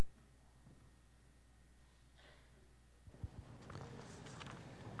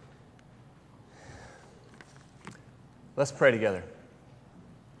Let's pray together.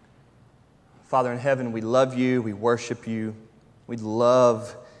 Father in heaven, we love you, we worship you. We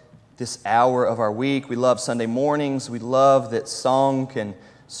love this hour of our week. We love Sunday mornings. We love that song can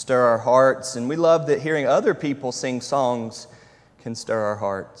stir our hearts. And we love that hearing other people sing songs can stir our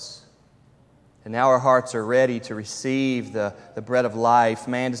hearts. And now our hearts are ready to receive the bread of life.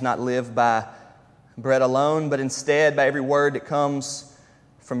 Man does not live by bread alone, but instead by every word that comes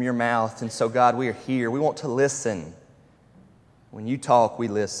from your mouth. And so, God, we are here. We want to listen. When you talk, we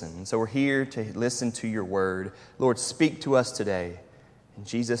listen. And so we're here to listen to your word. Lord, speak to us today. In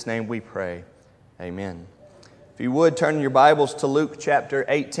Jesus' name we pray. Amen. If you would, turn your Bibles to Luke chapter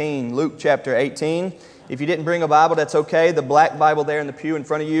 18. Luke chapter 18. If you didn't bring a Bible, that's okay. The black Bible there in the pew in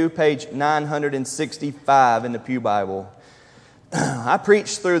front of you, page 965 in the Pew Bible. I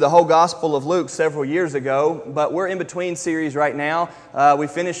preached through the whole Gospel of Luke several years ago, but we're in between series right now. We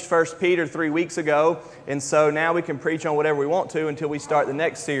finished 1 Peter 3 weeks ago, and so now we can preach on whatever we want to until we start the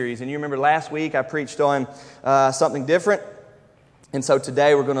next series. And you remember last week I preached on something different, and so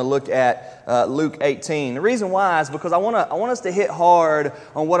today we're going to look at Luke 18. The reason why is because I want us to hit hard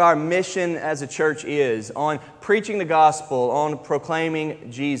on what our mission as a church is, on preaching the gospel, on proclaiming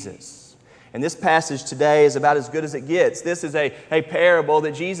Jesus. And this passage today is about as good as it gets. This is a parable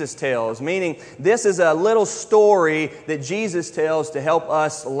that Jesus tells, meaning this is a little story that Jesus tells to help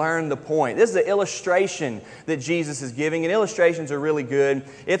us learn the point. This is an illustration that Jesus is giving, and illustrations are really good.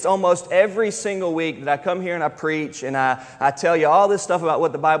 It's almost every single week that I come here and I preach, and I tell you all this stuff about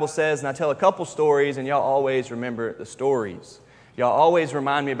what the Bible says, and I tell a couple stories, and y'all always remember the stories. Y'all always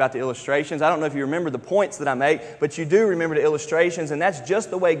remind me about the illustrations. I don't know if you remember the points that I make, but you do remember the illustrations, and that's just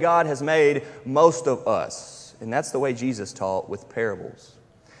the way God has made most of us. And that's the way Jesus taught with parables.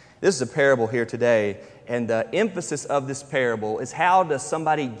 This is a parable here today, and the emphasis of this parable is how does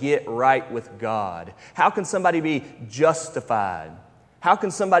somebody get right with God? How can somebody be justified? How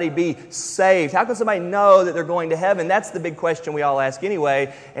can somebody be saved? How can somebody know that they're going to heaven? That's the big question we all ask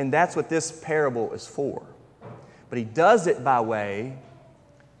anyway, and that's what this parable is for. But he does it by way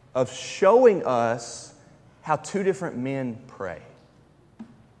of showing us how two different men pray.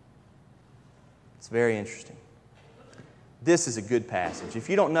 It's very interesting. This is a good passage. If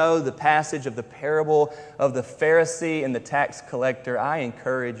you don't know the passage of the parable of the Pharisee and the tax collector, I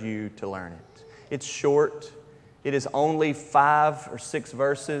encourage you to learn it. It's short. It is only 5 or 6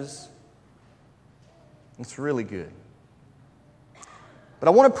 verses. It's really good. But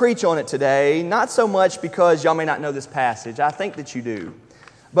I want to preach on it today, not so much because y'all may not know this passage. I think that you do.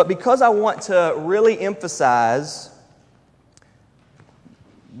 But because I want to really emphasize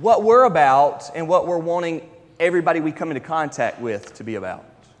what we're about and what we're wanting everybody we come into contact with to be about.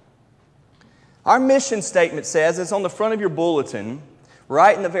 Our mission statement says, it's on the front of your bulletin,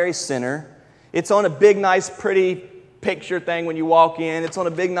 right in the very center. It's on a big, nice, pretty picture thing when you walk in. It's on a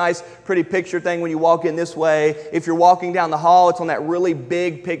big, nice, pretty picture thing when you walk in this way. If you're walking down the hall, it's on that really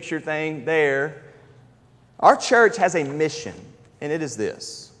big picture thing there. Our church has a mission, and it is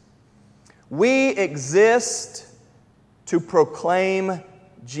this. We exist to proclaim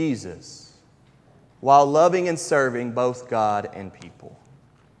Jesus while loving and serving both God and people.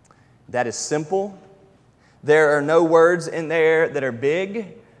 That is simple. There are no words in there that are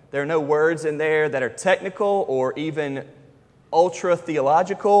big. There are no words in there that are technical or even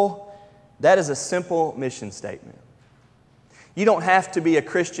ultra-theological. That is a simple mission statement. You don't have to be a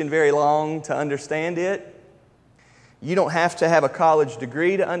Christian very long to understand it. You don't have to have a college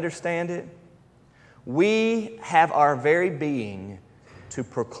degree to understand it. We have our very being to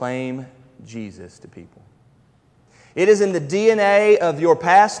proclaim Jesus to people. It is in the DNA of your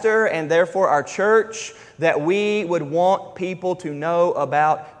pastor and therefore our church that we would want people to know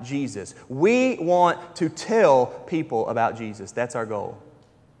about Jesus. We want to tell people about Jesus. That's our goal.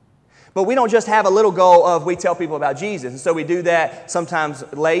 But we don't just have a little goal of we tell people about Jesus. And so we do that sometimes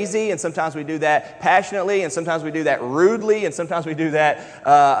lazy, and sometimes we do that passionately, and sometimes we do that rudely, and sometimes we do that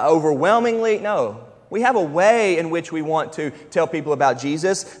overwhelmingly. No. We have a way in which we want to tell people about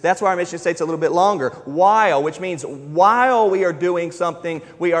Jesus. That's why our mission state's a little bit longer. While, which means while we are doing something,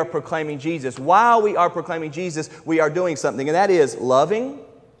 we are proclaiming Jesus. While we are proclaiming Jesus, we are doing something. And that is loving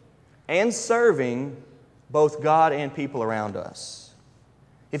and serving both God and people around us.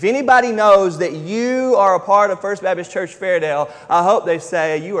 If anybody knows that you are a part of First Baptist Church Fairdale, I hope they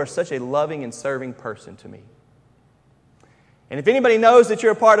say, you are such a loving and serving person to me. And if anybody knows that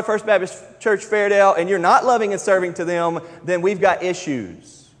you're a part of First Baptist Church Fairdale and you're not loving and serving to them, then we've got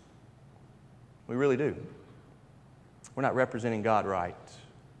issues. We really do. We're not representing God right.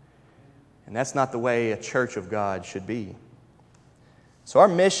 And that's not the way a church of God should be. So our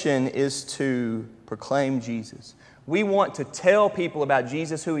mission is to proclaim Jesus. We want to tell people about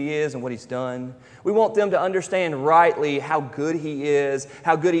Jesus, who He is and what He's done. We want them to understand rightly how good He is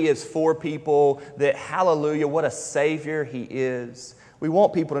for people, that hallelujah, what a Savior He is. We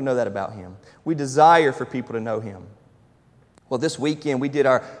want people to know that about Him. We desire for people to know Him. Well, this weekend we did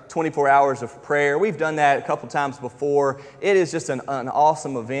our 24 hours of prayer. We've done that a couple times before. It is just an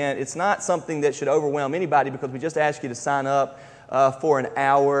awesome event. It's not something that should overwhelm anybody because we just ask you to sign up for an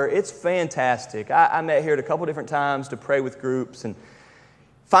hour. It's fantastic. I met here at a couple different times to pray with groups, and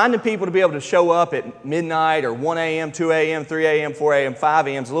finding people to be able to show up at midnight or 1 a.m., 2 a.m., 3 a.m., 4 a.m., 5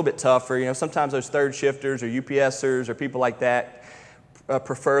 a.m. is a little bit tougher. Sometimes those third shifters or UPSers or people like that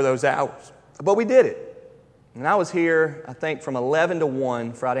prefer those hours. But we did it. And I was here, I think, from 11 to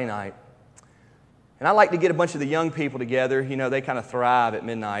 1 Friday night. And I like to get a bunch of the young people together. They kind of thrive at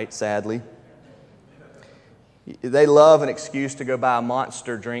midnight, sadly. They love an excuse to go buy a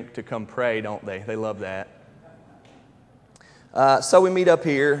Monster drink to come pray, don't they? They love that. So we meet up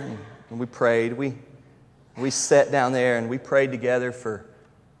here, and we prayed. We sat down there, and we prayed together for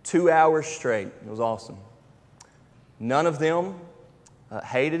 2 hours straight. It was awesome. None of them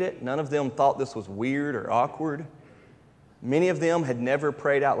hated it. None of them thought this was weird or awkward. Many of them had never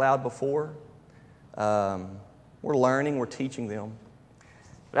prayed out loud before. We're learning, we're teaching them.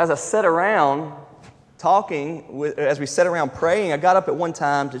 But as I sat around as we sat around praying, I got up at one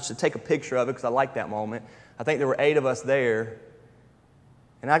time just to take a picture of it because I liked that moment. I think there were 8 of us there.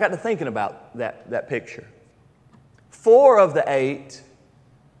 And I got to thinking about that picture. 4 of the 8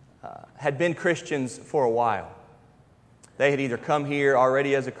 had been Christians for a while. They had either come here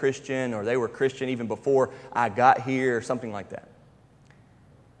already as a Christian, or they were Christian even before I got here, or something like that.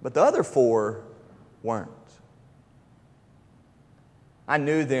 But the other 4 weren't. I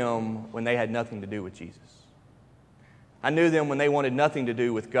knew them when they had nothing to do with Jesus. I knew them when they wanted nothing to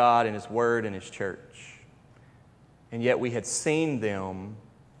do with God and His Word and His church. And yet we had seen them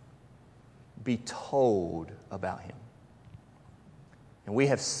be told about Him. And we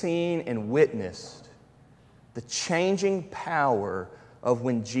have seen and witnessed the changing power of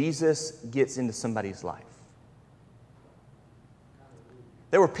when Jesus gets into somebody's life.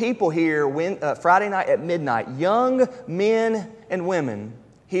 There were people here Friday night at midnight, young men and women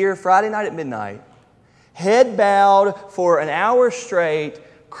here Friday night at midnight, head bowed for an hour straight,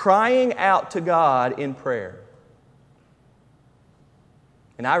 crying out to God in prayer.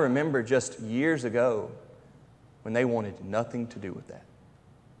 And I remember just years ago when they wanted nothing to do with that.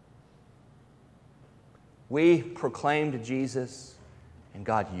 We proclaimed Jesus, and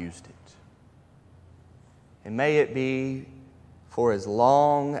God used it. And may it be for as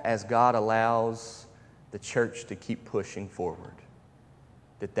long as God allows the church to keep pushing forward,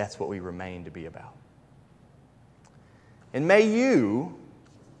 that's what we remain to be about. And may you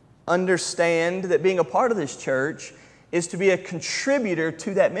understand that being a part of this church is to be a contributor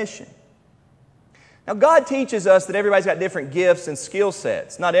to that mission. Now, God teaches us that everybody's got different gifts and skill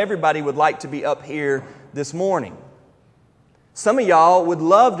sets. Not everybody would like to be up here this morning. Some of y'all would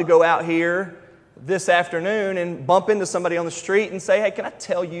love to go out here this afternoon and bump into somebody on the street and say, hey, can I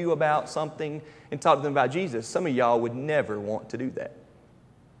tell you about something, and talk to them about Jesus. Some of y'all would never want to do that.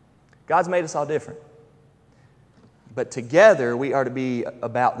 God's made us all different. But together we are to be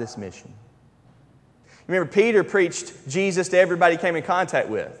about this mission. Remember, Peter preached Jesus to everybody he came in contact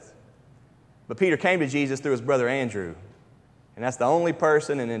with. But Peter came to Jesus through his brother Andrew. And that's the only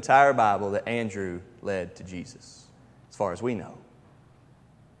person in the entire Bible that Andrew led to Jesus, as far as we know.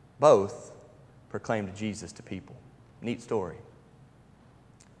 Both proclaimed Jesus to people. Neat story.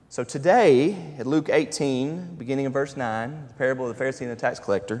 So today, at Luke 18, beginning in verse 9, the parable of the Pharisee and the tax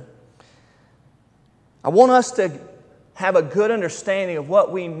collector, I want us to have a good understanding of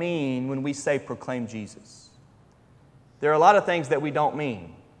what we mean when we say proclaim Jesus. There are a lot of things that we don't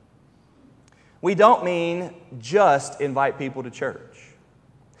mean. We don't mean just invite people to church.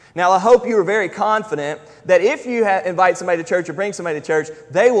 Now, I hope you are very confident that if you invite somebody to church or bring somebody to church,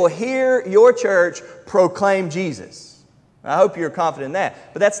 they will hear your church proclaim Jesus. I hope you're confident in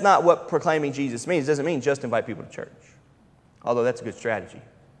that. But that's not what proclaiming Jesus means. It doesn't mean just invite people to church, although that's a good strategy.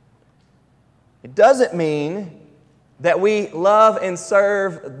 It doesn't mean that we love and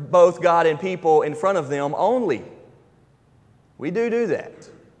serve both God and people in front of them only. We do that,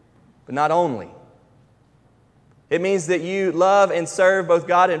 but not only. It means that you love and serve both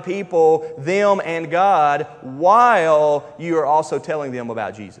God and people, them and God, while you are also telling them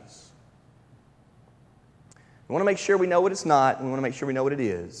about Jesus. We want to make sure we know what it's not, and we want to make sure we know what it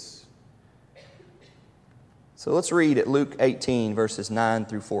is. So let's read at Luke 18, verses 9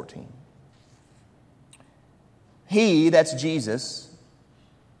 through 14. He, that's Jesus,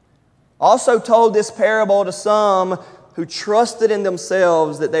 also told this parable to some who trusted in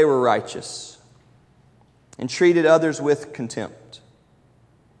themselves that they were righteous and treated others with contempt.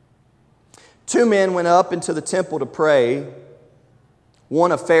 2 men went up into the temple to pray,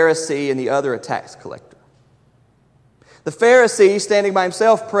 one a Pharisee and the other a tax collector. The Pharisee, standing by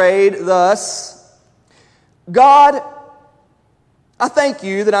himself, prayed thus, God, I thank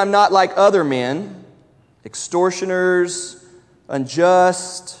you that I'm not like other men, extortioners,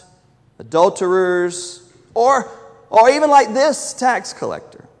 unjust, adulterers, or even like this tax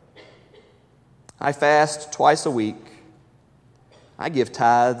collector. I fast twice a week. I give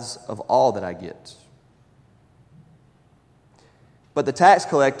tithes of all that I get. But the tax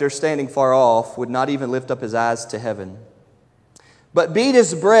collector, standing far off, would not even lift up his eyes to heaven, but beat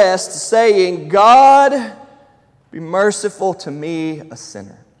his breast, saying, God, be merciful to me, a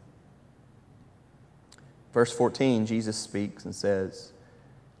sinner. Verse 14, Jesus speaks and says,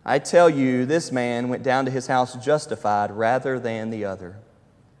 I tell you, this man went down to his house justified rather than the other.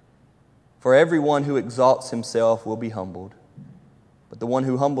 For everyone who exalts himself will be humbled, but the one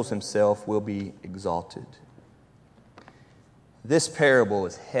who humbles himself will be exalted. This parable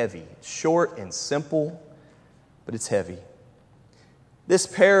is heavy. It's short and simple, but it's heavy. This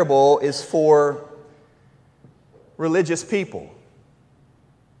parable is for religious people.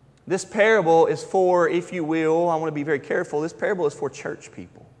 This parable is for, if you will, I want to be very careful, this parable is for church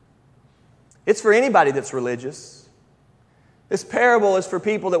people. It's for anybody that's religious. This parable is for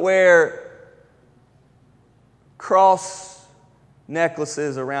people that wear cross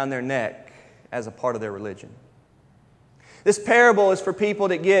necklaces around their neck as a part of their religion. This parable is for people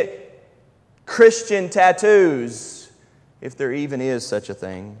that get Christian tattoos, if there even is such a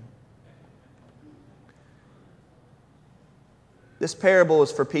thing. This parable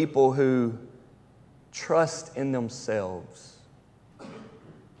is for people who trust in themselves.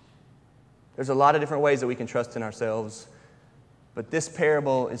 There's a lot of different ways that we can trust in ourselves, but this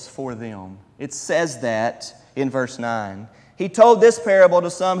parable is for them. It says that in verse 9. He told this parable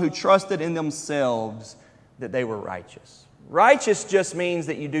to some who trusted in themselves that they were righteous. Righteous just means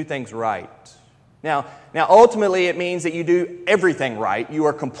that you do things right. Now, ultimately it means that you do everything right. You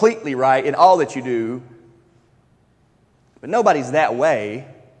are completely right in all that you do. But nobody's that way.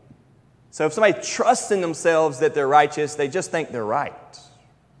 So if somebody trusts in themselves that they're righteous, they just think they're right.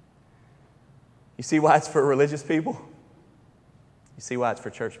 You see why it's for religious people? You see why it's for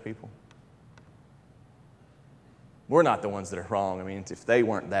church people? We're not the ones that are wrong. I mean, if they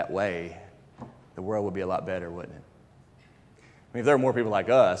weren't that way, the world would be a lot better, wouldn't it? I mean, if there were more people like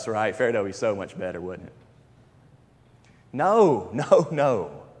us, right, Fairdoe would be so much better, wouldn't it?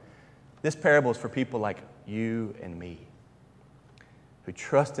 No. This parable is for people like you and me who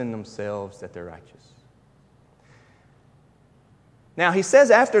trust in themselves that they're righteous. Now, he says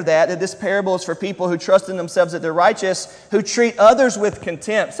after that this parable is for people who trust in themselves that they're righteous, who treat others with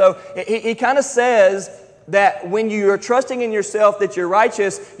contempt. So he kind of says that when you are trusting in yourself that you're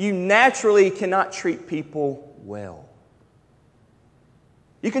righteous, you naturally cannot treat people well.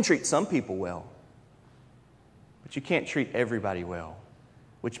 You can treat some people well, but you can't treat everybody well,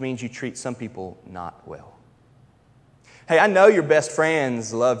 which means you treat some people not well. Hey, I know your best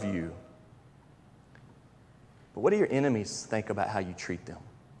friends love you, but what do your enemies think about how you treat them?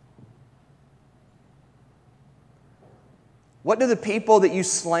 What do the people that you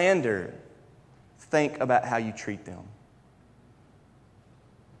slander think about how you treat them?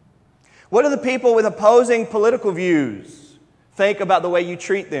 What do the people with opposing political views think about the way you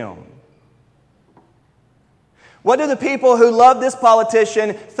treat them? What do the people who love this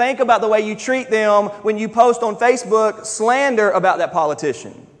politician think about the way you treat them when you post on Facebook slander about that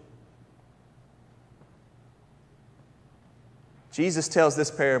politician? Jesus tells this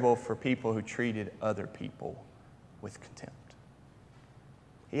parable for people who treated other people with contempt.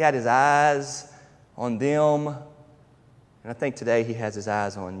 He had his eyes on them, and I think today he has his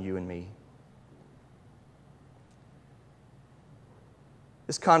eyes on you and me.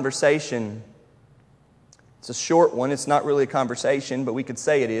 This conversation, it's a short one. It's not really a conversation, but we could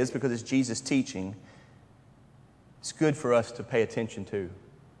say it is because it's Jesus teaching. It's good for us to pay attention to.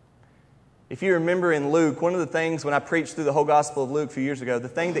 If you remember in Luke, one of the things when I preached through the whole Gospel of Luke a few years ago, the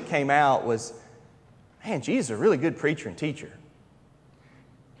thing that came out was, man, Jesus is a really good preacher and teacher.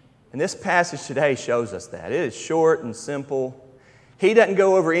 And this passage today shows us that. It is short and simple. He doesn't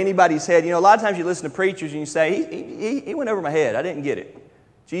go over anybody's head. You know, a lot of times you listen to preachers and you say, he went over my head. I didn't get it.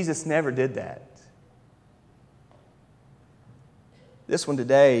 Jesus never did that. This one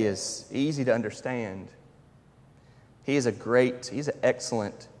today is easy to understand. He's an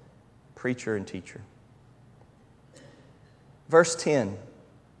excellent preacher and teacher. Verse 10.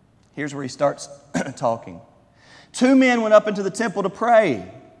 Here's where he starts talking. 2 men went up into the temple to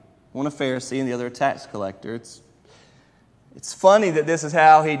pray, one a Pharisee and the other a tax collector. It's funny that this is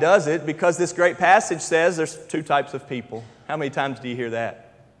how he does it, because this great passage says there's 2 types of people. How many times do you hear that?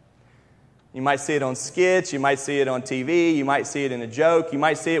 You might see it on skits, you might see it on TV, you might see it in a joke, you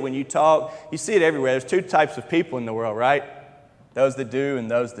might see it when you talk. You see it everywhere. There's 2 types of people in the world, right? Those that do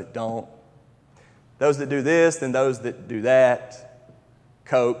and those that don't. Those that do this and those that do that.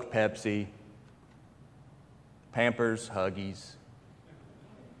 Coke, Pepsi, Pampers, Huggies.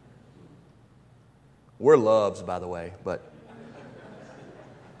 We're Loves, by the way, but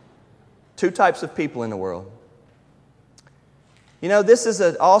 2 types of people in the world. You know, this is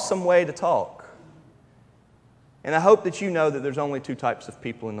an awesome way to talk. And I hope that you know that there's only 2 types of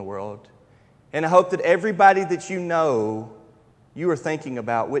people in the world. And I hope that everybody that you know, you are thinking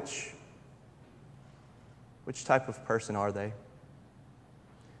about which type of person are they?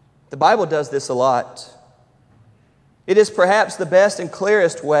 The Bible does this a lot. It is perhaps the best and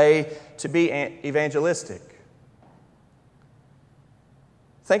clearest way to be evangelistic.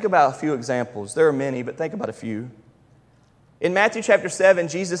 Think about a few examples. There are many, but think about a few. In Matthew chapter 7,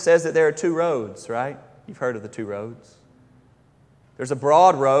 Jesus says that there are 2 roads, right? You've heard of the 2 roads. There's a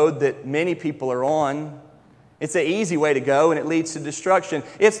broad road that many people are on. It's an easy way to go, and it leads to destruction.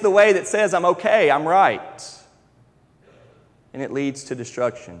 It's the way that says, I'm okay, I'm right. And it leads to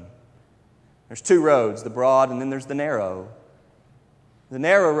destruction. There's 2 roads, the broad and then there's the narrow. The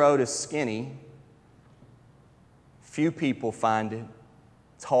narrow road is skinny. Few people find it.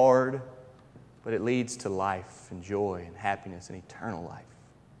 It's hard, but it leads to life and joy and happiness and eternal life.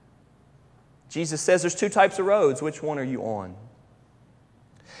 Jesus says there's 2 types of roads. Which one are you on?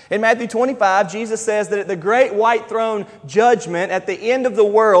 In Matthew 25, Jesus says that at the great white throne judgment, at the end of the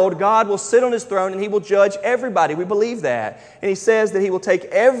world, God will sit on His throne and He will judge everybody. We believe that. And He says that He will take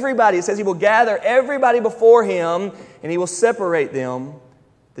everybody. It says He will gather everybody before Him and He will separate them,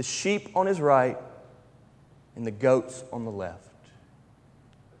 the sheep on His right and the goats on the left.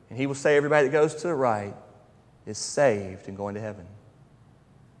 And He will say everybody that goes to the right is saved and going to heaven.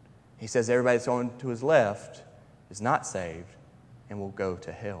 He says everybody that's going to His left is not saved and will go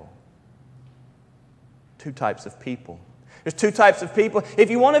to hell. 2 types of people. There's 2 types of people. If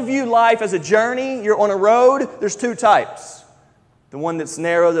you want to view life as a journey, you're on a road, there's 2 types. The one that's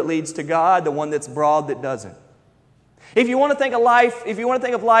narrow that leads to God, the one that's broad that doesn't. If you want to think of life,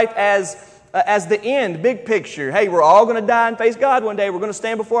 as the end, big picture, hey, we're all going to die and face God one day. We're going to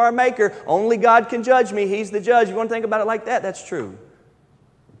stand before our Maker. Only God can judge me. He's the judge. If you want to think about it like that, that's true.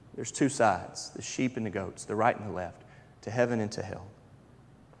 There's 2 sides, the sheep and the goats, the right and the left, to heaven and to hell.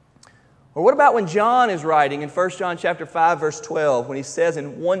 Or what about when John is writing in 1 John chapter 5, verse 12, when he says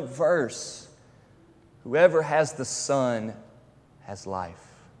in one verse, whoever has the Son has life,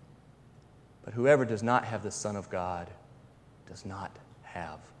 but whoever does not have the Son of God does not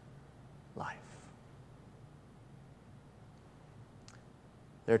have life.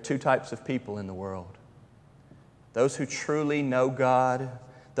 There are 2 types of people in the world. Those who truly know God,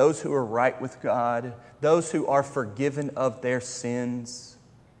 those who are right with God, those who are forgiven of their sins,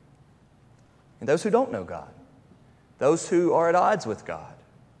 and those who don't know God, those who are at odds with God,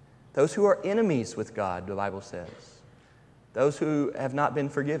 those who are enemies with God, the Bible says, those who have not been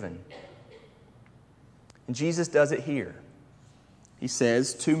forgiven. And Jesus does it here. He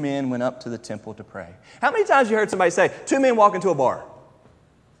says, 2 men went up to the temple to pray. How many times have you heard somebody say, 2 men walk into a bar?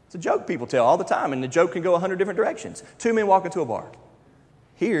 It's a joke people tell all the time, and the joke can go 100 different directions. 2 men walk into a bar.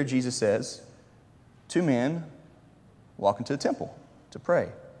 Here, Jesus says, 2 men walk into the temple to pray.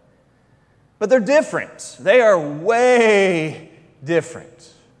 But they're different. They are way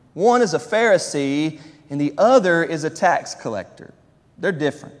different. One is a Pharisee, and the other is a tax collector. They're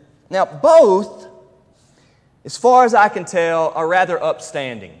different. Now, both, as far as I can tell, are rather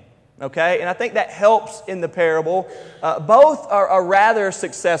upstanding. Okay? And I think that helps in the parable. Both are rather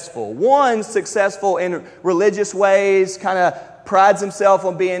successful. One's successful in religious ways, kind of prides himself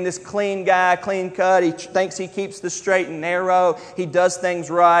on being this clean guy, clean cut. He thinks he keeps the straight and narrow. He does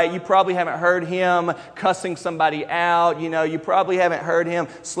things right. You probably haven't heard him cussing somebody out. You probably haven't heard him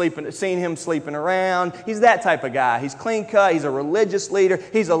seen him sleeping around. He's that type of guy. He's clean cut. He's a religious leader.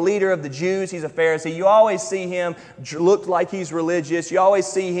 He's a leader of the Jews. He's a Pharisee. You always see him look like he's religious. You always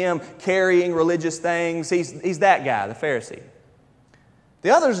see him carrying religious things. He's that guy, the Pharisee. The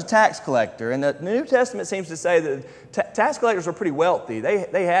other is a tax collector, and the New Testament seems to say that tax collectors were pretty wealthy.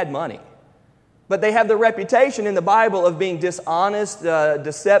 They had money. But they have the reputation in the Bible of being dishonest,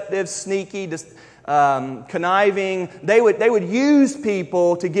 deceptive, sneaky, conniving. They would use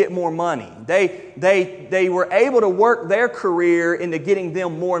people to get more money. They were able to work their career into getting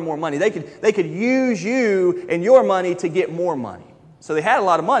them more and more money. They could use you and your money to get more money. So they had a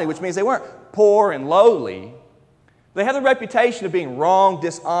lot of money, which means they weren't poor and lowly. They had the reputation of being wrong,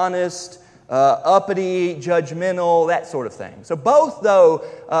 dishonest, uppity, judgmental, that sort of thing. So both, though,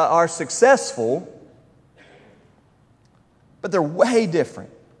 are successful, but they're way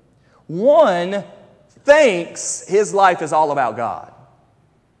different. One thinks his life is all about God.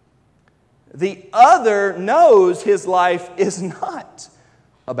 The other knows his life is not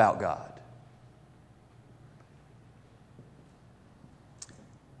about God.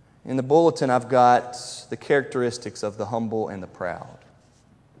 In the bulletin, I've got the characteristics of the humble and the proud.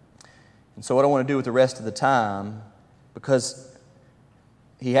 And so what I want to do with the rest of the time, because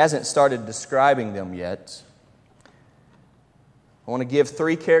he hasn't started describing them yet, I want to give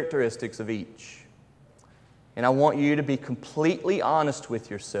 3 characteristics of each. And I want you to be completely honest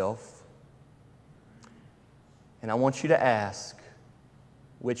with yourself. And I want you to ask,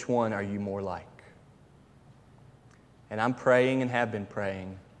 which one are you more like? And I'm praying and have been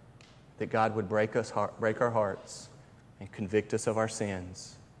praying that God would break our hearts and convict us of our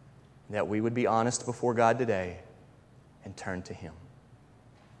sins, that we would be honest before God today and turn to Him.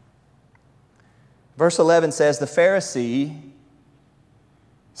 Verse 11 says, the Pharisee,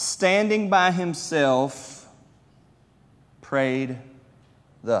 standing by himself, prayed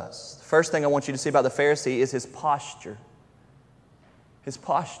thus. The first thing I want you to see about the Pharisee is his posture. His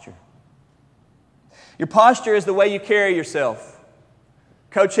posture. Your posture is the way you carry yourself.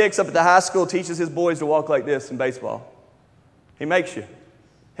 Coach Hicks up at the high school teaches his boys to walk like this in baseball. He makes you.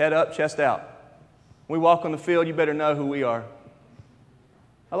 Head up, chest out. When we walk on the field, you better know who we are.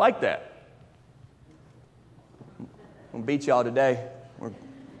 I like that. I'm going to beat y'all today.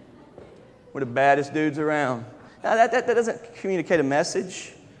 We're the baddest dudes around. Now, that doesn't communicate a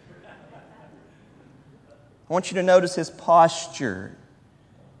message. I want you to notice his posture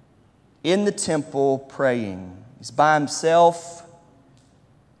in the temple praying. He's by himself.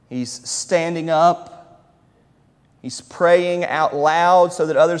 He's standing up. He's praying out loud so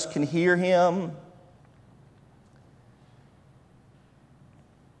that others can hear him.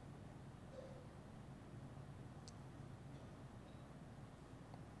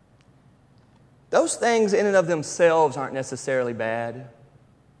 Those things in and of themselves aren't necessarily bad.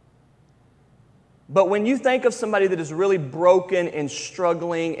 But when you think of somebody that is really broken and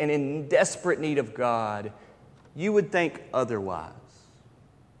struggling and in desperate need of God, you would think otherwise.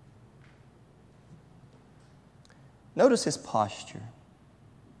 Notice his posture.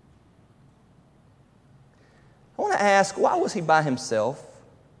 I want to ask, why was he by himself?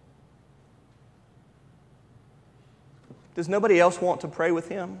 Does nobody else want to pray with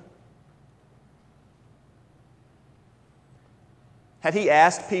him? Had he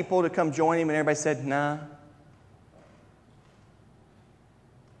asked people to come join him and everybody said, nah?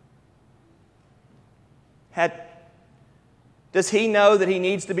 Does he know that he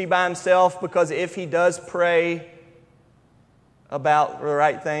needs to be by himself because if he does pray about the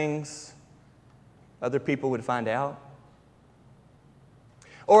right things, other people would find out?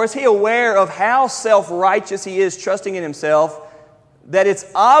 Or is he aware of how self-righteous he is, trusting in himself, that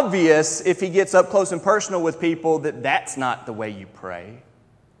it's obvious if he gets up close and personal with people that that's not the way you pray?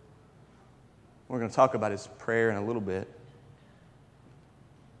 We're going to talk about his prayer in a little bit.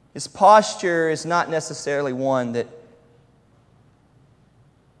 His posture is not necessarily one that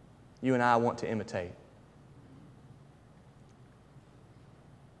you and I want to imitate.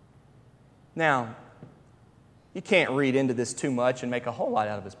 Now, you can't read into this too much and make a whole lot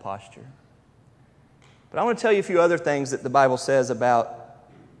out of his posture. But I want to tell you a few other things that the Bible says about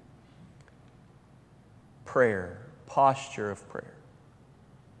prayer, posture of prayer.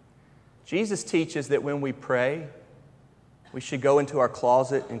 Jesus teaches that when we pray, we should go into our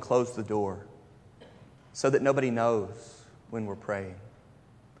closet and close the door so that nobody knows when we're praying.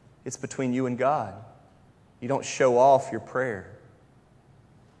 It's between you and God. You don't show off your prayer.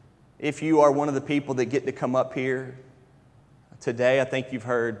 If you are one of the people that get to come up here today, I think you've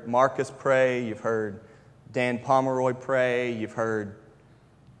heard Marcus pray, you've heard Dan Pomeroy pray, you've heard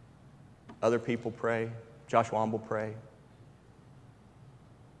other people pray, Josh Womble pray.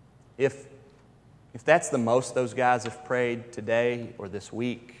 If that's the most those guys have prayed today or this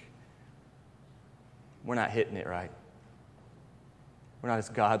week, we're not hitting it right. We're not as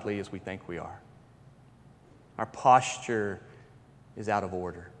godly as we think we are. Our posture is out of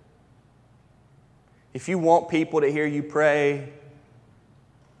order. If you want people to hear you pray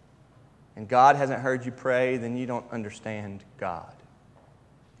and God hasn't heard you pray, then you don't understand God.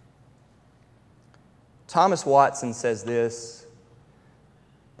 Thomas Watson says this: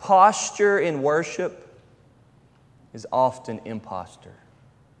 posture in worship is often imposture.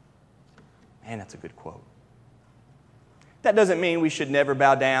 Man, that's a good quote. That doesn't mean we should never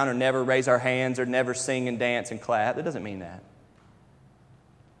bow down or never raise our hands or never sing and dance and clap. That doesn't mean that.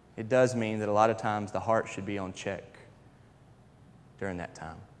 It does mean that a lot of times the heart should be on check during that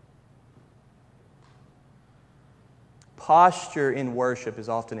time. Posture in worship is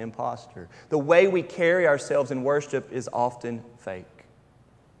often imposture. The way we carry ourselves in worship is often fake.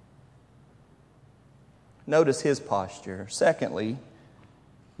 Notice his posture. Secondly,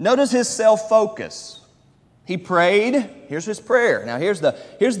 notice his self-focus. He prayed. Here's his prayer. Now here's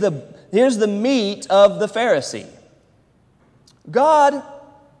the meat of the Pharisee. God,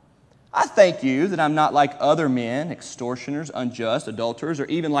 I thank you that I'm not like other men, extortioners, unjust, adulterers, or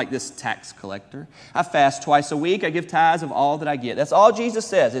even like this tax collector. I fast twice a week. I give tithes of all that I get. That's all Jesus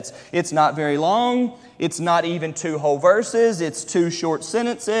says. It's not very long. It's not even 2 whole verses. It's 2 short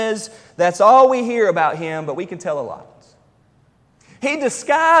sentences. That's all we hear about him, but we can tell a lot. He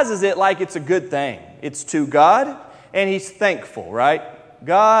disguises it like it's a good thing. It's to God, and he's thankful, right?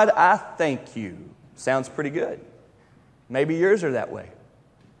 God, I thank you. Sounds pretty good. Maybe yours are that way.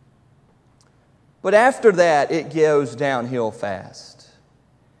 But after that, it goes downhill fast.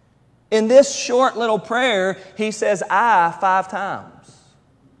 In this short little prayer, he says, I 5 times.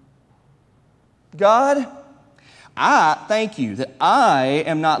 God, I thank you that I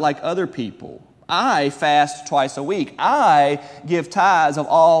am not like other people. I fast twice a week. I give tithes of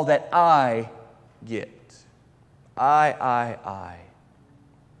all that I get. I.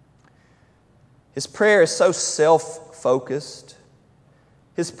 His prayer is so self-focused.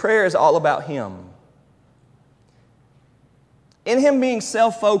 His prayer is all about him. In him being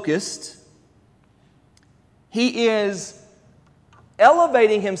self-focused, he is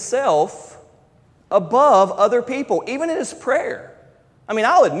elevating himself above other people, even in his prayer. I mean,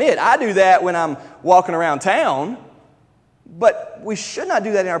 I'll admit, I do that when I'm walking around town, but we should not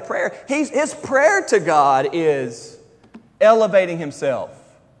do that in our prayer. His prayer to God is elevating himself.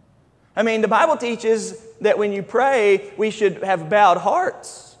 I mean, the Bible teaches that when you pray, we should have bowed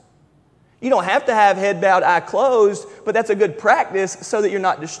hearts. You don't have to have head bowed, eye closed, but that's a good practice so that you're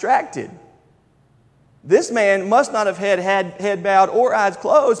not distracted. This man must not have had head bowed or eyes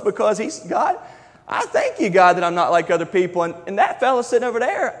closed because he's, God, I thank you, God, that I'm not like other people. And that fellow sitting over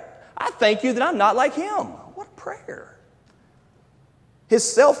there, I thank you that I'm not like him. What a prayer. His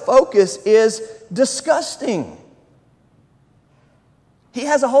self-focus is disgusting. He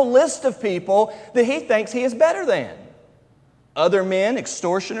has a whole list of people that he thinks he is better than. Other men,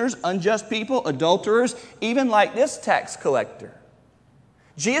 extortioners, unjust people, adulterers, even like this tax collector.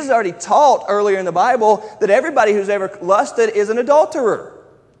 Jesus already taught earlier in the Bible that everybody who's ever lusted is an adulterer.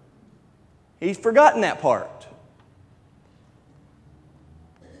 He's forgotten that part.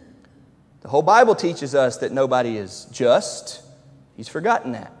 The whole Bible teaches us that nobody is just. He's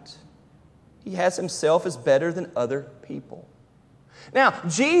forgotten that. He has himself as better than other people. Now,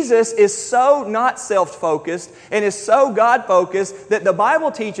 Jesus is so not self-focused and is so God-focused that the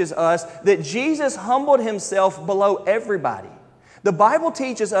Bible teaches us that Jesus humbled himself below everybody. The Bible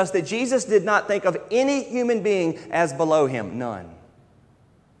teaches us that Jesus did not think of any human being as below him. None.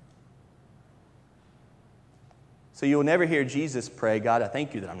 So you'll never hear Jesus pray, God, I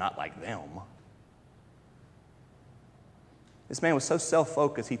thank you that I'm not like them. This man was so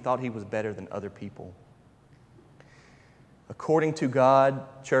self-focused, he thought he was better than other people. According to God,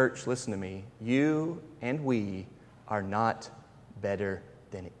 church, listen to me, you and we are not better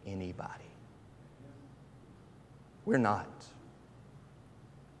than anybody. We're not.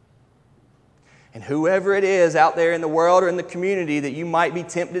 And whoever it is out there in the world or in the community that you might be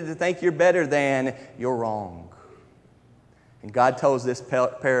tempted to think you're better than, you're wrong. And God tells this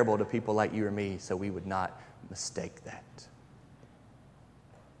parable to people like you or me so we would not mistake that.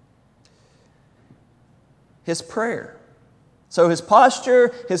 His prayer. So his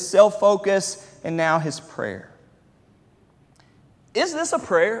posture, his self-focus, and now his prayer. Is this a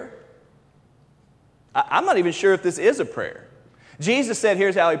prayer? I'm not even sure if this is a prayer. Jesus said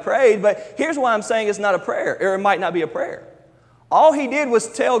here's how he prayed, but here's why I'm saying it's not a prayer, or it might not be a prayer. All he did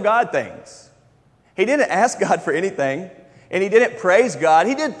was tell God things. He didn't ask God for anything, and he didn't praise God.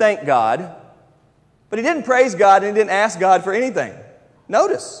 He did thank God, but he didn't praise God and he didn't ask God for anything.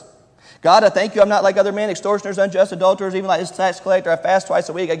 Notice. God, I thank you I'm not like other men, extortioners, unjust, adulterers, even like this tax collector. I fast twice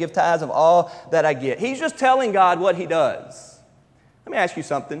a week. I give tithes of all that I get. He's just telling God what he does. Let me ask you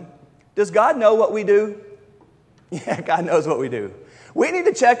something. Does God know what we do? Yeah, God knows what we do. We need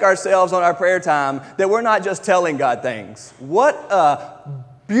to check ourselves on our prayer time that we're not just telling God things. What a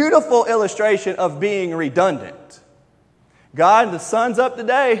beautiful illustration of being redundant. God, the sun's up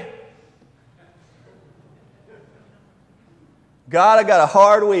today. God, I got a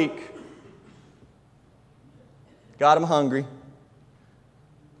hard week. God, I'm hungry.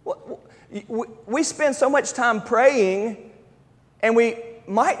 We spend so much time praying, and we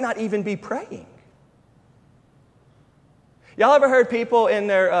might not even be praying. Y'all ever heard people in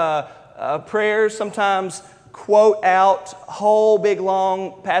their prayers sometimes quote out whole big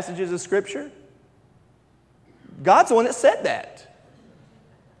long passages of Scripture? God's the one that said that.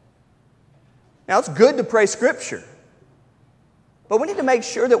 Now, it's good to pray Scripture. But we need to make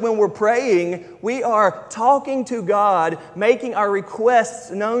sure that when we're praying, we are talking to God, making our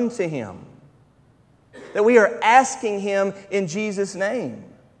requests known to Him. That we are asking Him in Jesus' name.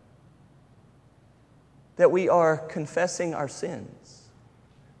 That we are confessing our sins.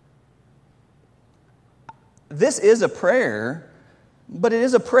 This is a prayer, but it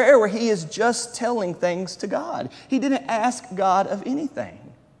is a prayer where he is just telling things to God. He didn't ask God of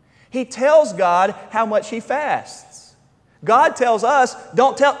anything. He tells God how much he fasts. God tells us,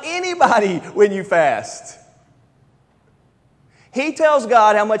 don't tell anybody when you fast. He tells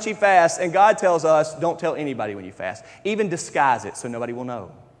God how much he fasts, and God tells us, don't tell anybody when you fast. Even disguise it so nobody will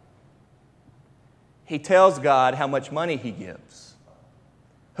know. He tells God how much money he gives.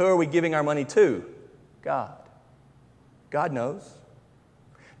 Who are we giving our money to? God. God knows.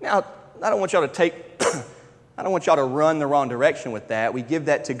 Now, I don't want y'all to run the wrong direction with that. We give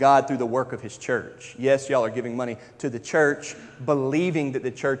that to God through the work of His church. Yes, y'all are giving money to the church, believing that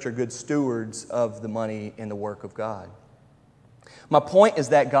the church are good stewards of the money in the work of God. My point is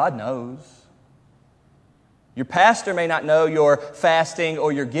that God knows. Your pastor may not know your fasting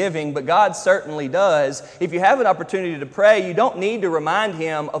or your giving, but God certainly does. If you have an opportunity to pray, you don't need to remind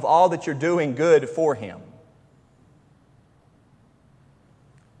Him of all that you're doing good for Him.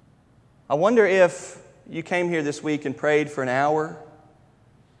 I wonder if you came here this week and prayed for an hour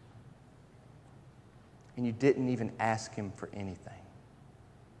and you didn't even ask Him for anything.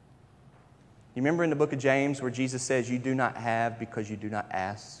 You remember in the book of James where Jesus says, you do not have because you do not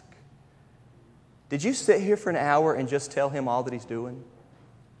ask? Did you sit here for an hour and just tell Him all that He's doing?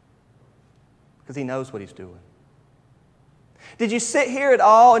 Because He knows what He's doing. Did you sit here at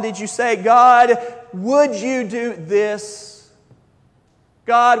all and did you say, God, would you do this?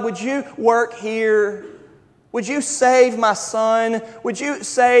 God, would you work here? Would you save my son? Would you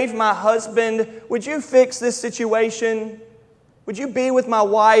save my husband? Would you fix this situation? Would you be with my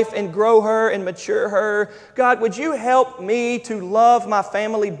wife and grow her and mature her? God, would you help me to love my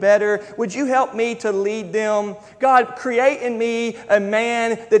family better? Would you help me to lead them? God, create in me a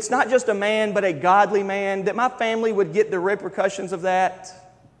man that's not just a man, but a godly man, that my family would get the repercussions of that.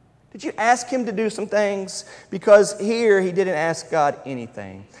 Did you ask Him to do some things? Because here he didn't ask God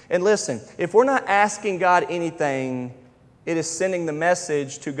anything. And listen, if we're not asking God anything, it is sending the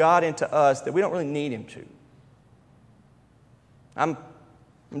message to God and to us that we don't really need Him to. I'm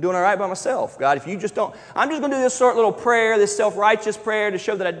doing all right by myself. God, if you just don't, I'm just going to do this short little prayer, this self-righteous prayer to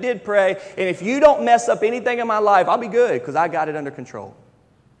show that I did pray. And if you don't mess up anything in my life, I'll be good because I got it under control.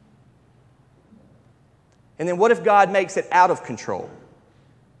 And then what if God makes it out of control?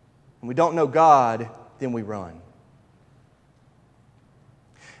 And we don't know God, then we run.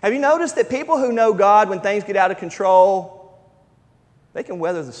 Have you noticed that people who know God, when things get out of control, they can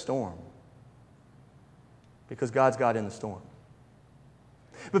weather the storm? Because God's got in the storm.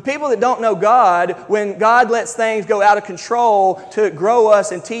 But people that don't know God, when God lets things go out of control to grow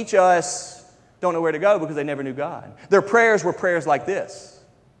us and teach us, don't know where to go because they never knew God. Their prayers were prayers like this.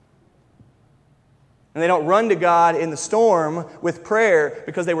 And they don't run to God in the storm with prayer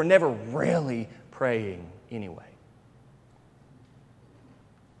because they were never really praying anyway.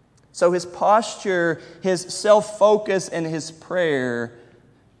 So his posture, his self-focus, and his prayer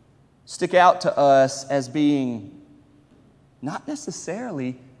stick out to us as being not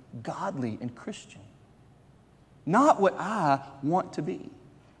necessarily godly and Christian. Not what I want to be.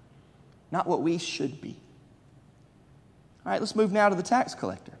 Not what we should be. All right, let's move now to the tax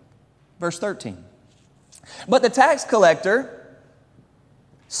collector. Verse 13. But the tax collector,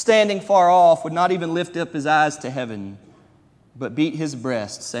 standing far off, would not even lift up his eyes to heaven, but beat his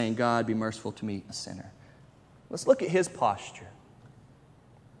breast, saying, God, be merciful to me, a sinner. Let's look at his posture.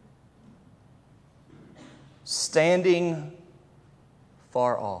 Standing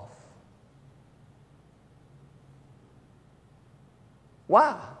far off.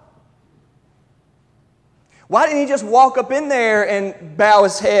 Why? Why didn't he just walk up in there and bow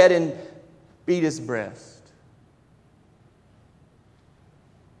his head and beat his breast?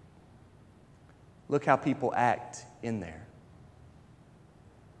 Look how people act in there.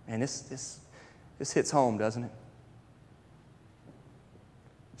 And this hits home, doesn't it?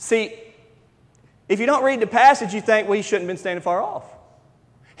 See, if you don't read the passage, you think, well, he shouldn't have been standing far off.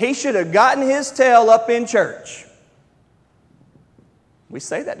 He should have gotten his tail up in church. We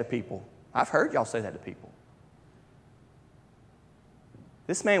say that to people. I've heard y'all say that to people.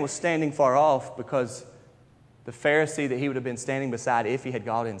 This man was standing far off because the Pharisee that he would have been standing beside if he had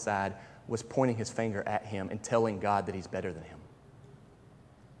gone inside was pointing his finger at him and telling God that he's better than him.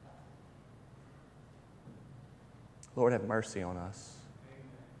 Lord, have mercy on us.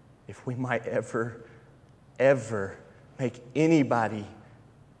 If we might ever make anybody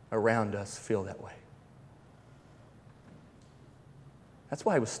around us feel that way. That's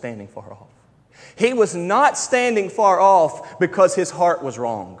why he was standing far off. He was not standing far off because his heart was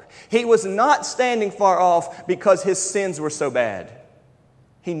wrong. He was not standing far off because his sins were so bad.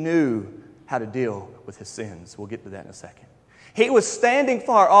 He knew how to deal with his sins. We'll get to that in a second. He was standing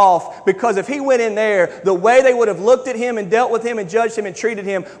far off because if he went in there, the way they would have looked at him and dealt with him and judged him and treated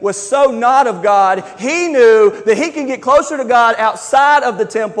him was so not of God. He knew that he can get closer to God outside of the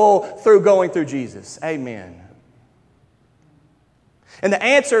temple through going through Jesus. Amen. And the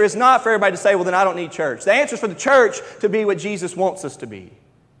answer is not for everybody to say, well, then I don't need church. The answer is for the church to be what Jesus wants us to be.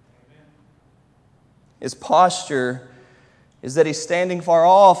 His posture is that he's standing far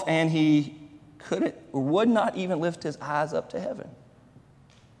off and he couldn't or would not even lift his eyes up to heaven.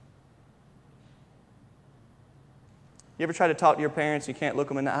 You ever try to talk to your parents and you can't look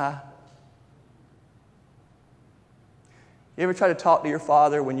them in the eye? You ever try to talk to your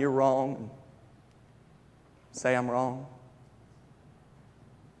father when you're wrong and say, I'm wrong?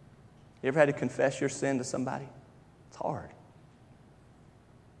 You ever had to confess your sin to somebody? It's hard.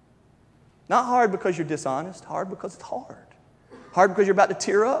 Not hard because you're dishonest, hard because it's hard. Hard because you're about to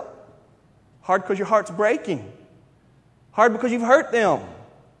tear up. Hard because your heart's breaking. Hard because you've hurt them.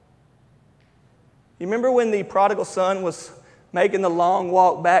 You remember when the prodigal son was making the long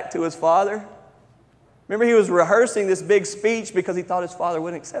walk back to his father? Remember he was rehearsing this big speech because he thought his father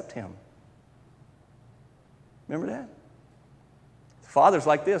wouldn't accept him. Remember that? The father's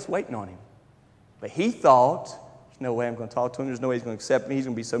like this, waiting on him. But he thought, there's no way I'm going to talk to him. There's no way he's going to accept me. He's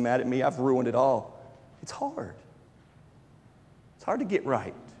going to be so mad at me. I've ruined it all. It's hard. It's hard to get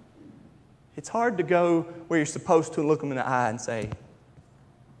right. It's hard to go where you're supposed to and look them in the eye and say,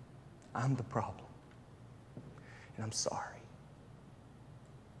 I'm the problem. And I'm sorry.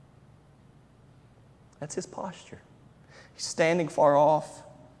 That's his posture. He's standing far off,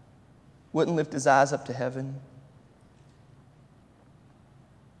 wouldn't lift his eyes up to heaven.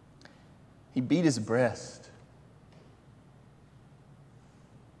 He beat his breast.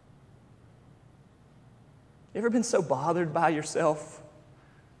 You ever been so bothered by yourself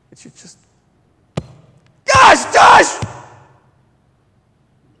that you just, gosh!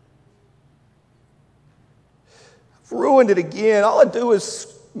 I've ruined it again. All I do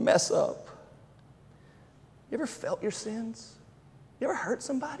is mess up. You ever felt your sins? You ever hurt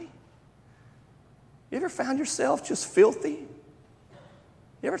somebody? You ever found yourself just filthy?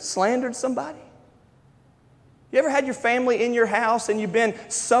 You ever slandered somebody? You ever had your family in your house and you've been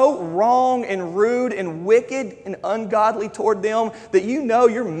so wrong and rude and wicked and ungodly toward them that you know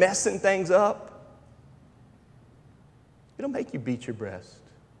you're messing things up? It'll make you beat your breast.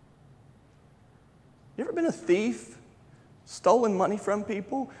 You ever been a thief? Stolen money from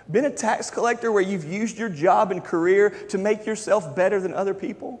people? Been a tax collector where you've used your job and career to make yourself better than other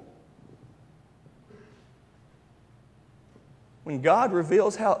people? When God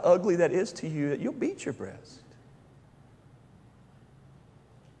reveals how ugly that is to you, that you'll beat your breast.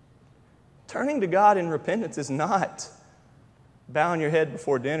 Turning to God in repentance is not bowing your head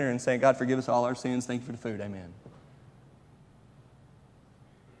before dinner and saying, God, forgive us all our sins. Thank you for the food. Amen.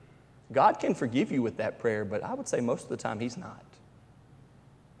 God can forgive you with that prayer, but I would say most of the time He's not.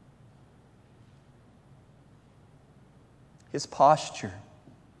 His posture.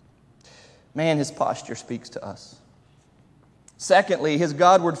 Man, His posture speaks to us. Secondly, His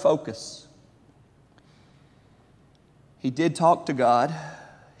Godward focus. He did talk to God.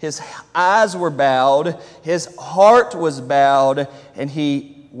 His eyes were bowed. His heart was bowed. And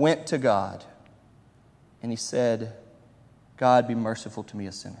He went to God. And He said, God, be merciful to me,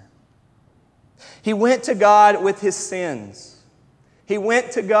 a sinner. He went to God with his sins. He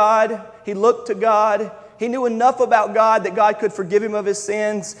went to God. He looked to God. He knew enough about God that God could forgive him of his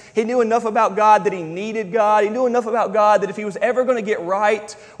sins. He knew enough about God that he needed God. He knew enough about God that if he was ever going to get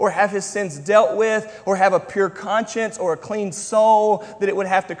right or have his sins dealt with or have a pure conscience or a clean soul, that it would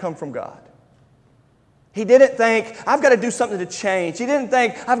have to come from God. He didn't think, I've got to do something to change. He didn't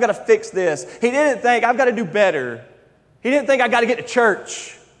think, I've got to fix this. He didn't think, I've got to do better. He didn't think, I've got to get to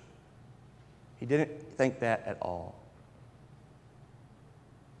church. He didn't think that at all.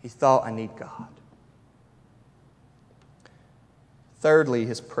 He thought, I need God. Thirdly,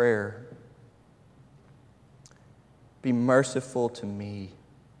 his prayer, be merciful to me,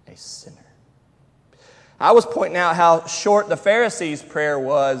 a sinner. I was pointing out how short the Pharisees' prayer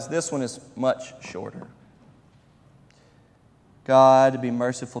was. This one is much shorter. God, be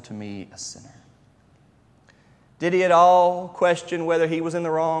merciful to me, a sinner. Did he at all question whether he was in the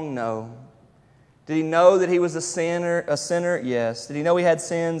wrong? No. Did he know that he was a sinner? Yes. Did he know he had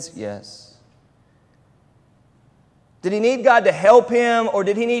sins? Yes. Did he need God to help him, or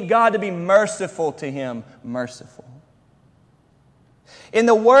did he need God to be merciful to him? Merciful. In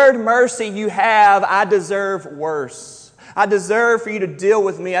the word mercy you have, I deserve worse. I deserve for you to deal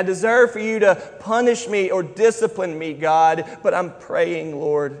with me. I deserve for you to punish me or discipline me, God. But I'm praying,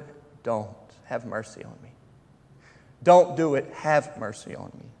 Lord, don't. Have mercy on me. Don't do it. Have mercy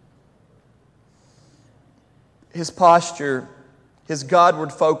on me. His posture, his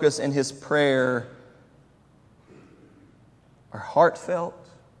Godward focus, and his prayer are heartfelt.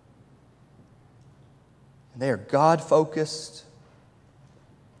 And they are God-focused.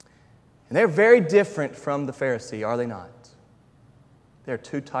 And they're very different from the Pharisee, are they not? There are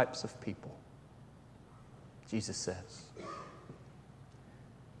two types of people, Jesus says.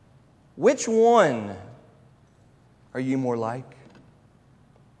 Which one are you more like?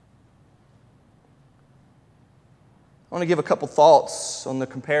 I want to give a couple thoughts on the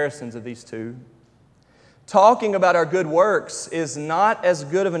comparisons of these two. Talking about our good works is not as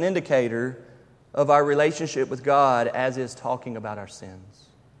good of an indicator of our relationship with God as is talking about our sins.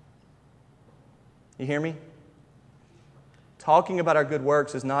 You hear me? Talking about our good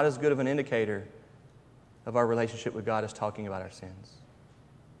works is not as good of an indicator of our relationship with God as talking about our sins.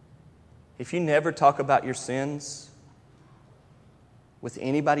 If you never talk about your sins with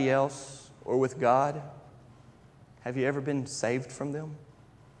anybody else or with God, have you ever been saved from them?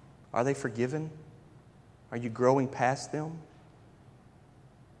 Are they forgiven? Are you growing past them?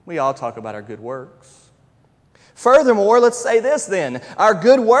 We all talk about our good works. Furthermore, let's say this then. Our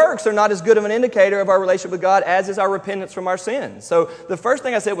good works are not as good of an indicator of our relationship with God as is our repentance from our sins. So the first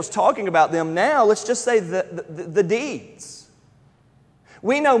thing I said was talking about them. Now let's just say the deeds.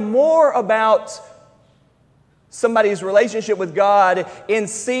 We know more about somebody's relationship with God in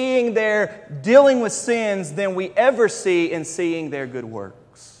seeing their dealing with sins than we ever see in seeing their good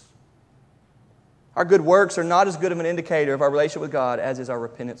works. Our good works are not as good of an indicator of our relationship with God as is our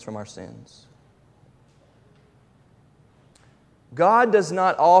repentance from our sins. God does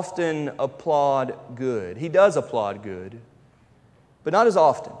not often applaud good. He does applaud good, but not as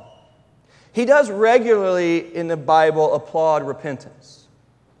often. He does regularly in the Bible applaud repentance.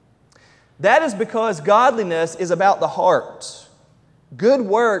 That is because godliness is about the heart. Good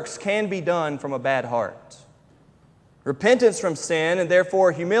works can be done from a bad heart. Repentance from sin and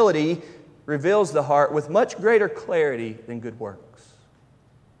therefore humility reveals the heart with much greater clarity than good works.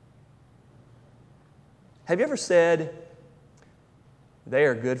 Have you ever said, they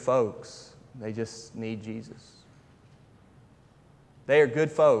are good folks, they just need Jesus? They are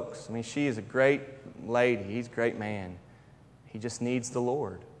good folks. I mean, she is a great lady, he's a great man. He just needs the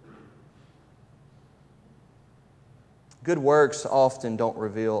Lord. Good works often don't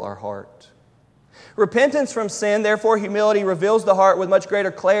reveal our heart. Repentance from sin, therefore humility, reveals the heart with much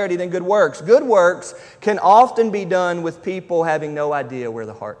greater clarity than good works. Good works can often be done with people having no idea where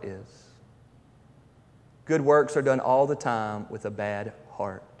the heart is. Good works are done all the time with a bad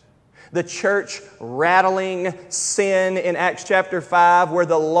heart. The church rattling sin in Acts chapter 5, where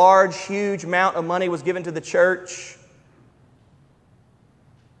the large, huge amount of money was given to the church.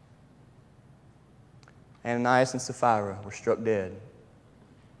 Ananias and Sapphira were struck dead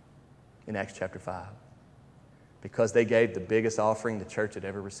in Acts chapter 5 because they gave the biggest offering the church had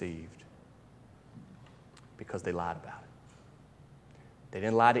ever received because they lied about it. They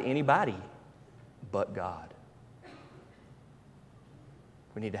didn't lie to anybody but God.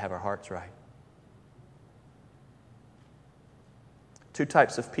 We need to have our hearts right. Two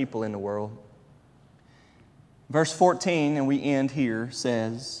types of people in the world. Verse 14, and we end here,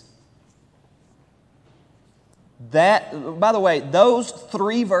 says that, by the way, those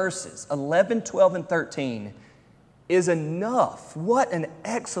three verses, 11, 12, and 13, is enough. What an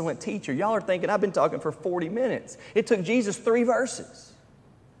excellent teacher. Y'all are thinking, I've been talking for 40 minutes. It took Jesus 3 verses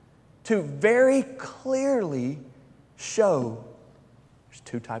to very clearly show there's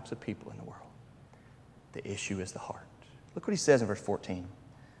two types of people in the world. The issue is the heart. Look what he says in verse 14.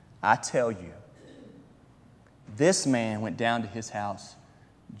 I tell you, this man went down to his house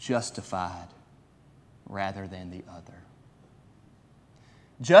justified rather than the other.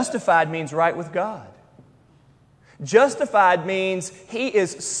 Justified means right with God. Justified means he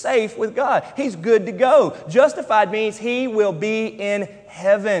is safe with God. He's good to go. Justified means he will be in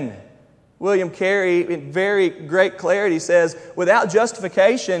heaven. William Carey, in very great clarity, says, without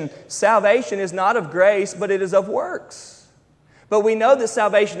justification, salvation is not of grace, but it is of works. But we know that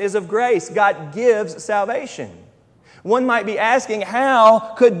salvation is of grace. God gives salvation. One might be asking,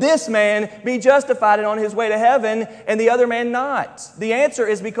 how could this man be justified and on his way to heaven and the other man not? The answer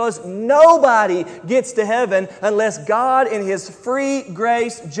is because nobody gets to heaven unless God in His free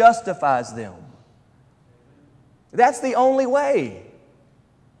grace justifies them. That's the only way.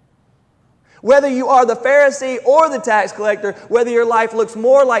 Whether you are the Pharisee or the tax collector, whether your life looks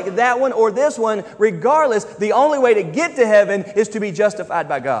more like that one or this one, regardless, the only way to get to heaven is to be justified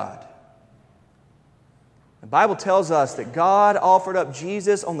by God. The Bible tells us that God offered up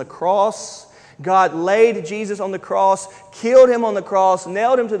Jesus on the cross. God laid Jesus on the cross, killed Him on the cross,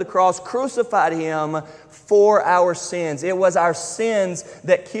 nailed Him to the cross, crucified Him for our sins. It was our sins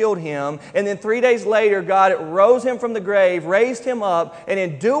that killed Him. And then 3 days later, God rose Him from the grave, raised Him up, and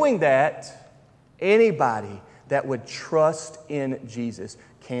in doing that, anybody that would trust in Jesus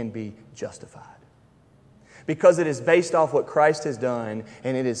can be justified. Because it is based off what Christ has done,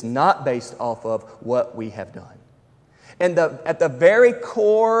 and it is not based off of what we have done. And at the very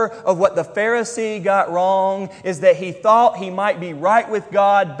core of what the Pharisee got wrong is that he thought he might be right with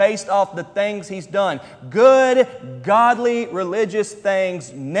God based off the things he's done. Good, godly, religious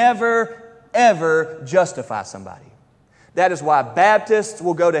things never, ever justify somebody. That is why Baptists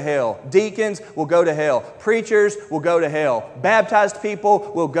will go to hell. Deacons will go to hell. Preachers will go to hell. Baptized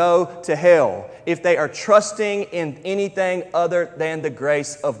people will go to hell if they are trusting in anything other than the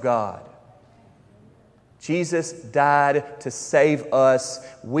grace of God. Jesus died to save us.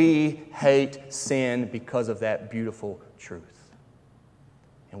 We hate sin because of that beautiful truth.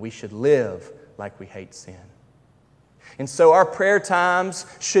 And we should live like we hate sin. And so our prayer times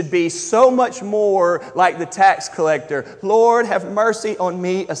should be so much more like the tax collector. Lord, have mercy on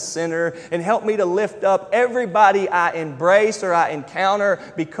me, a sinner, and help me to lift up everybody I embrace or I encounter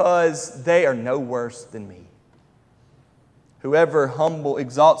because they are no worse than me. Whoever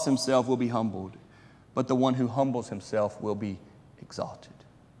exalts himself will be humbled, but the one who humbles himself will be exalted.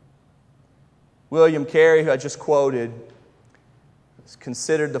 William Carey, who I just quoted, is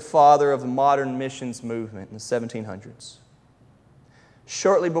considered the father of the modern missions movement in the 1700s.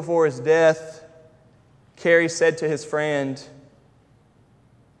 Shortly before his death, Carey said to his friend,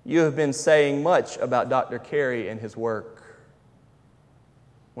 "You have been saying much about Dr. Carey and his work.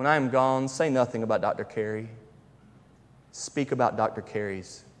 When I am gone, say nothing about Dr. Carey. Speak about Dr.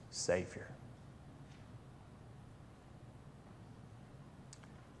 Carey's Savior."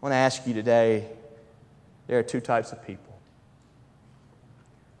 I want to ask you today, there are two types of people.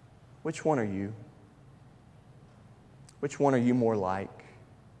 Which one are you? Which one are you more like?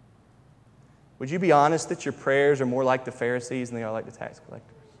 Would you be honest that your prayers are more like the Pharisees than they are like the tax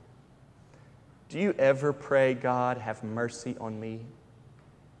collectors? Do you ever pray, God, have mercy on me,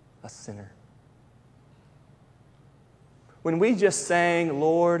 a sinner? When we just sang,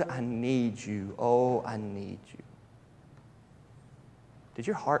 Lord, I need you, oh, I need you, did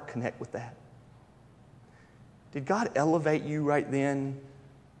your heart connect with that? Did God elevate you right then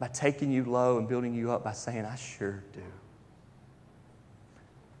by taking you low and building you up by saying, I sure do?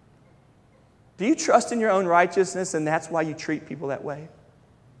 Do you trust in your own righteousness and that's why you treat people that way?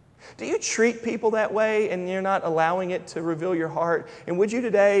 Do you treat people that way and you're not allowing it to reveal your heart? And would you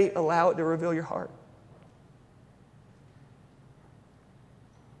today allow it to reveal your heart?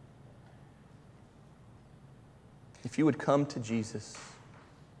 If you would come to Jesus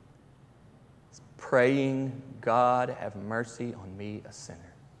praying, God, have mercy on me, a sinner,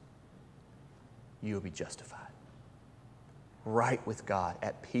 you will be justified. Right with God,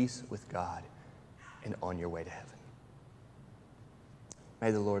 at peace with God, and on your way to heaven.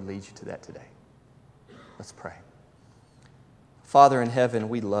 May the Lord lead you to that today. Let's pray. Father in heaven,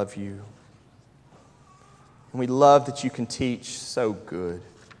 we love you. And we love that you can teach so good.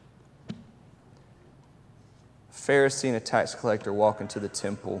 A Pharisee and a tax collector walk into the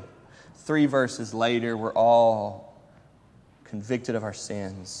temple. 3 verses later, we're all convicted of our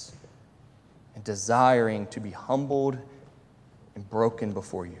sins and desiring to be humbled and broken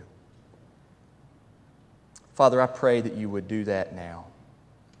before you. Father, I pray that you would do that now.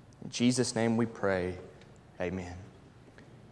 In Jesus' name we pray, amen.